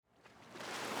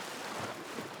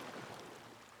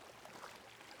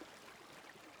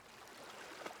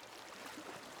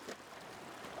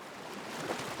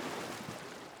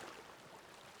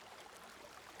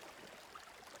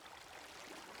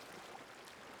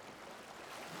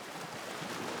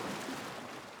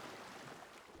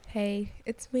Hey,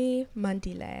 it's me,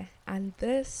 Mandile, and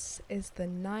this is the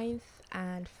ninth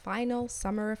and final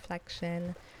summer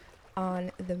reflection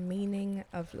on the meaning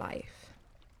of life.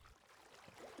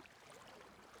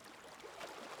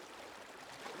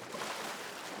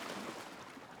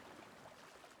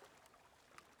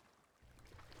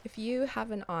 If you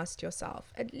haven't asked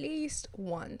yourself at least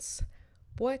once,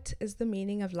 what is the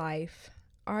meaning of life?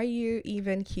 Are you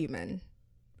even human?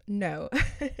 No.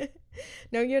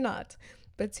 No, you're not.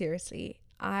 But seriously,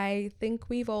 I think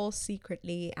we've all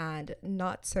secretly and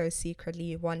not so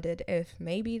secretly wondered if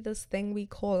maybe this thing we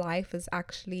call life is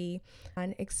actually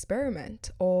an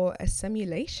experiment or a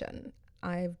simulation.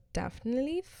 I've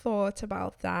definitely thought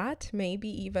about that, maybe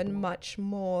even much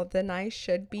more than I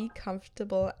should be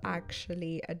comfortable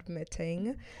actually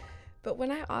admitting. But when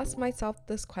I ask myself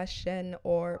this question,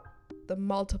 or the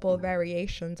multiple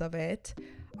variations of it,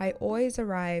 I always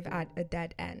arrive at a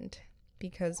dead end.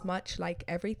 Because much like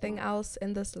everything else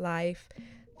in this life,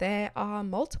 there are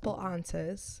multiple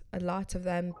answers, a lot of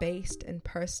them based in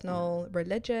personal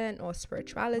religion or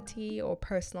spirituality or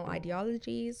personal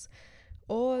ideologies,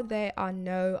 or there are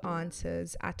no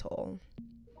answers at all.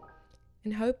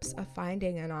 In hopes of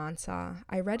finding an answer,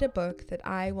 I read a book that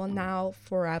I will now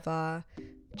forever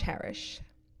cherish,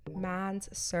 Man's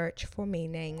Search for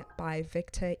Meaning by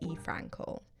Viktor E.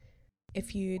 Frankl.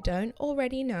 If you don't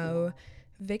already know,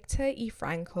 Viktor E.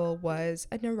 Frankl was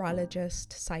a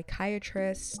neurologist,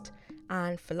 psychiatrist,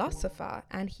 and philosopher,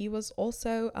 and he was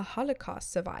also a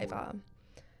Holocaust survivor.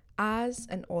 As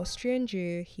an Austrian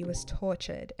Jew, he was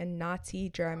tortured in Nazi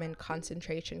German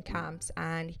concentration camps,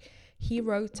 and he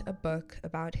wrote a book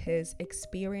about his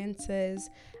experiences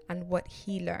and what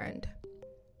he learned.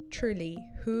 Truly,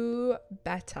 who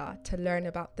better to learn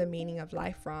about the meaning of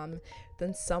life from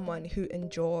than someone who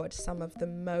endured some of the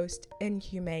most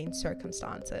inhumane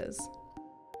circumstances?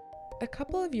 A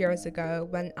couple of years ago,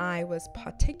 when I was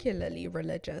particularly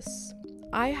religious,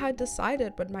 I had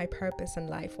decided what my purpose in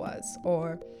life was,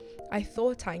 or I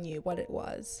thought I knew what it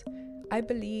was. I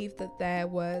believed that there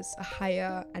was a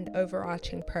higher and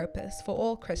overarching purpose for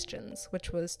all Christians,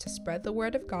 which was to spread the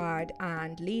word of God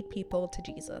and lead people to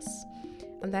Jesus.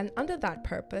 And then under that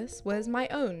purpose was my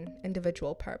own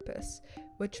individual purpose,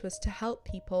 which was to help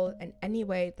people in any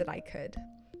way that I could.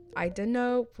 I didn't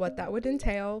know what that would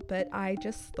entail, but I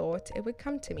just thought it would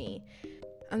come to me.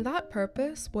 And that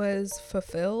purpose was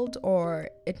fulfilled, or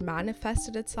it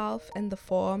manifested itself in the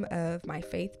form of my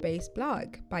faith-based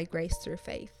blog, By Grace Through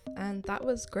Faith. And that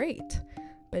was great.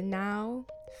 But now,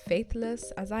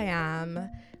 faithless as I am,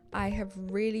 I have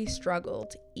really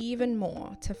struggled even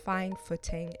more to find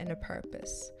footing in a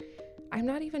purpose. I'm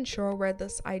not even sure where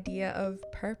this idea of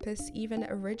purpose even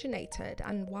originated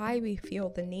and why we feel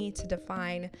the need to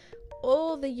define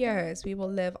all the years we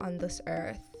will live on this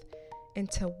earth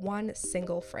into one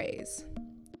single phrase.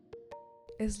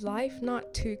 Is life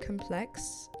not too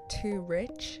complex, too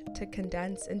rich to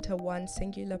condense into one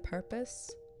singular purpose?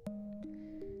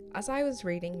 As I was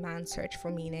reading Man's Search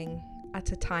for Meaning,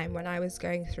 at a time when I was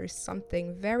going through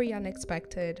something very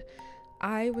unexpected,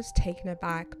 I was taken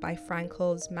aback by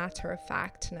Frankl's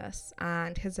matter-of-factness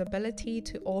and his ability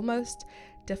to almost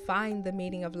define the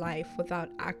meaning of life without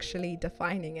actually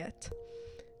defining it.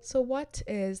 So what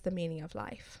is the meaning of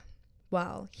life?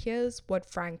 Well, here's what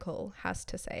Frankl has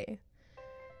to say.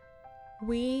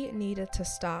 We needed to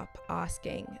stop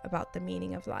asking about the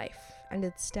meaning of life and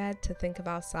instead to think of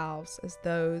ourselves as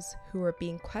those who are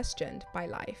being questioned by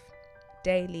life,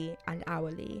 daily and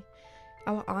hourly.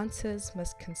 Our answers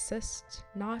must consist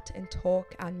not in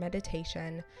talk and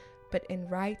meditation, but in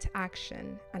right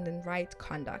action and in right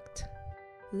conduct.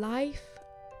 Life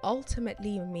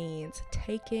ultimately means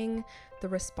taking the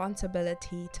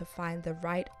responsibility to find the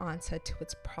right answer to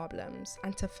its problems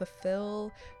and to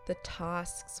fulfill the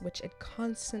tasks which it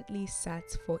constantly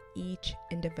sets for each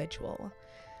individual.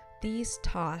 These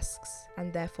tasks,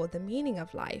 and therefore the meaning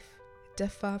of life,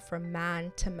 differ from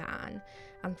man to man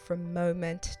and from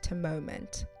moment to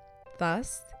moment.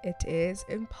 Thus, it is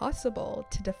impossible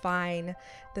to define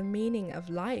the meaning of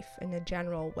life in a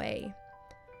general way.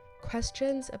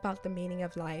 Questions about the meaning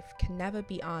of life can never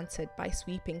be answered by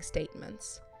sweeping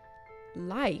statements.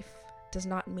 Life does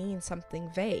not mean something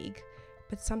vague,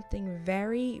 but something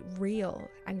very real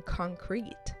and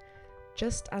concrete,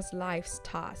 just as life's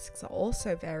tasks are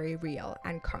also very real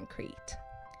and concrete.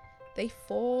 They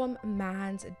form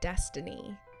man's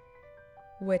destiny,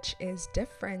 which is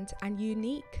different and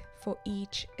unique for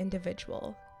each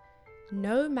individual.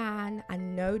 No man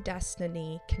and no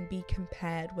destiny can be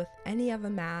compared with any other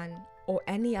man or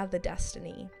any other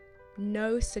destiny.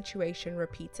 No situation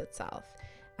repeats itself,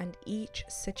 and each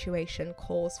situation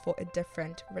calls for a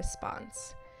different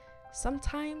response.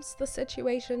 Sometimes the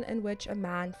situation in which a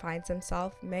man finds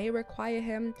himself may require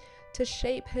him to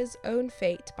shape his own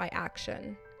fate by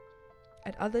action.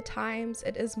 At other times,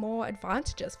 it is more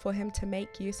advantageous for him to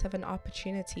make use of an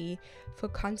opportunity for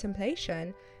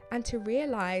contemplation and to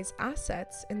realize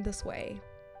assets in this way.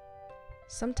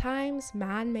 Sometimes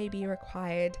man may be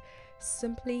required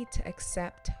simply to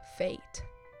accept fate,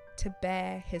 to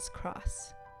bear his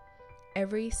cross.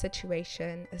 Every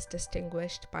situation is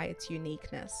distinguished by its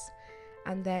uniqueness,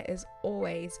 and there is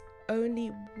always only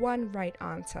one right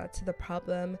answer to the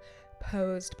problem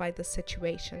posed by the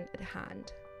situation at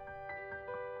hand.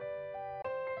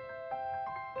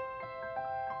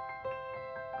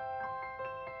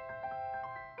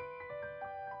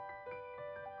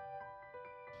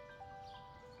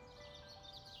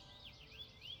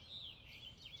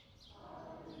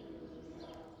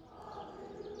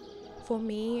 For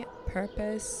me,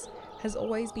 purpose has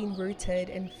always been rooted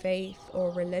in faith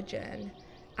or religion,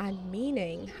 and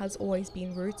meaning has always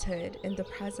been rooted in the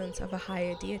presence of a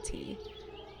higher deity.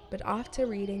 But after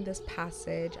reading this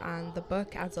passage and the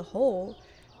book as a whole,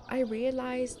 I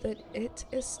realized that it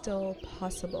is still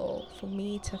possible for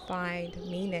me to find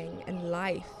meaning in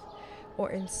life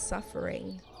or in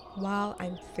suffering while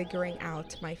I'm figuring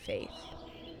out my faith.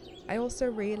 I also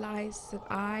realized that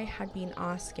I had been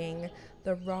asking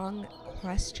the wrong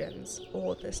questions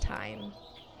all this time.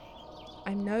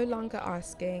 I'm no longer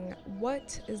asking,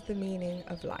 what is the meaning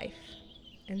of life?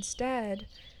 Instead,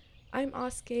 I'm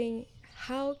asking,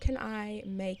 how can I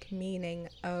make meaning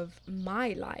of my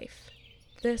life?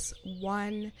 This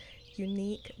one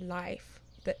unique life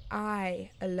that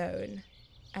I alone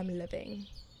am living.